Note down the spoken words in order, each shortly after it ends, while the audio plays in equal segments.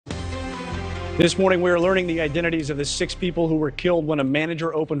This morning, we are learning the identities of the 6 people who were killed when a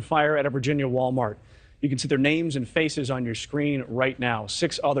manager opened fire at a Virginia Walmart. You can see their names and faces on your screen right now.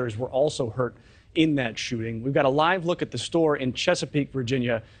 6 others were also hurt in that shooting. We've got a live look at the store in Chesapeake,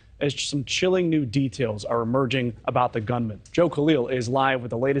 Virginia, as some chilling new details are emerging about the gunman. Joe Khalil is live with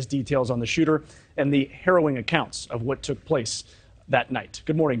the latest details on the shooter and the harrowing accounts of what took place that night.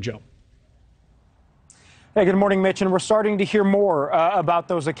 Good morning, Joe. Hey, good morning, Mitch. And we're starting to hear more about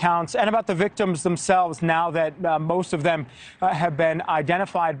those accounts and about the victims themselves now that most of them have been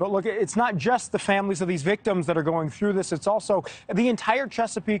identified. But look, it's not just the families of these victims that are going through this. It's also the entire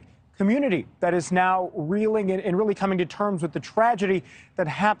Chesapeake community that is now reeling and really coming to terms with the tragedy that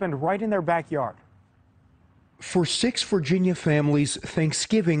happened right in their backyard. For 6 Virginia families,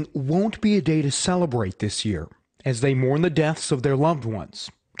 Thanksgiving won't be a day to celebrate this year as they mourn the deaths of their loved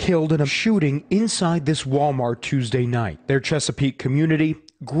ones killed in a shooting inside this Walmart Tuesday night. Their Chesapeake community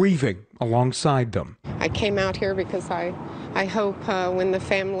grieving alongside them. I came out here because I hope when the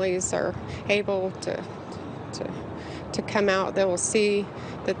families are able to come out, they will see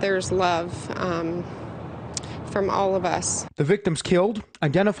that there's love from all of us. The victims killed,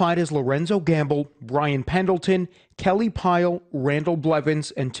 identified as Lorenzo Gamble, Brian Pendleton, Kelly Pyle, Randall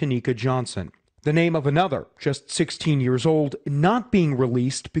Blevins, and Tanika Johnson. The name of another, just 16 years old, not being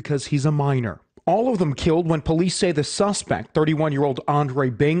released because he's a minor. All of them killed when police say the suspect, 31-year-old Andre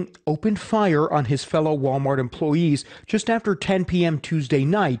Bing, opened fire on his fellow Walmart employees just after 10 p.m. Tuesday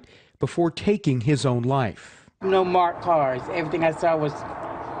night before taking his own life. No marked cars. Everything I saw was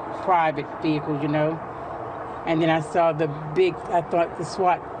private vehicles, you know. And then I saw I thought the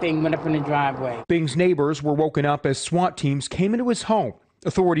SWAT thing went up in the driveway. Bing's neighbors were woken up as SWAT teams came into his home.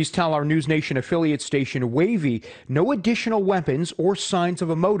 Authorities tell our NewsNation affiliate station Wavy no additional weapons or signs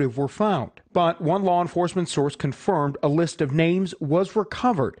of a motive were found. But one law enforcement source confirmed a list of names was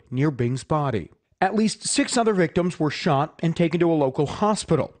recovered near Bing's body. At least 6 other victims were shot and taken to a local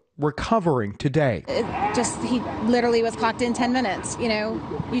hospital, recovering today. He literally was clocked in 10 minutes. You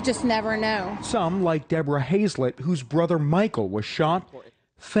know, you just never know. Some, like Deborah Hazlett, whose brother Michael was shot,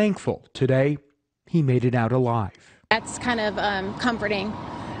 thankful today he made it out alive. That's kind of comforting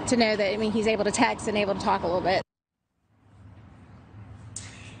to know that, he's able to text and able to talk a little bit.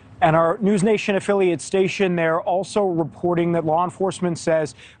 And our NewsNation affiliate station there also reporting that law enforcement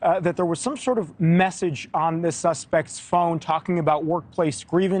says that there was some sort of message on this suspect's phone talking about workplace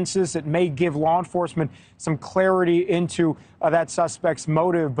grievances that may give law enforcement some clarity into that suspect's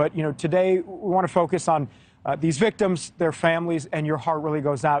motive. But, today we want to focus on these victims, their families, and your heart really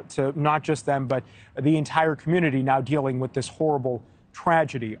goes out to not just them, but the entire community now dealing with this horrible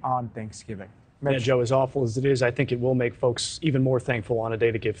tragedy on Thanksgiving. Yeah, Joe, as awful as it is, I think it will make folks even more thankful on a day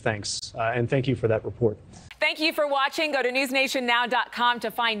to give thanks. And thank you for that report. Thank you for watching. Go to newsnationnow.com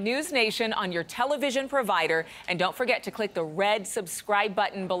to find NewsNation on your television provider. And don't forget to click the red subscribe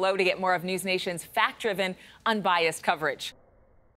button below to get more of NewsNation's fact-driven, unbiased coverage.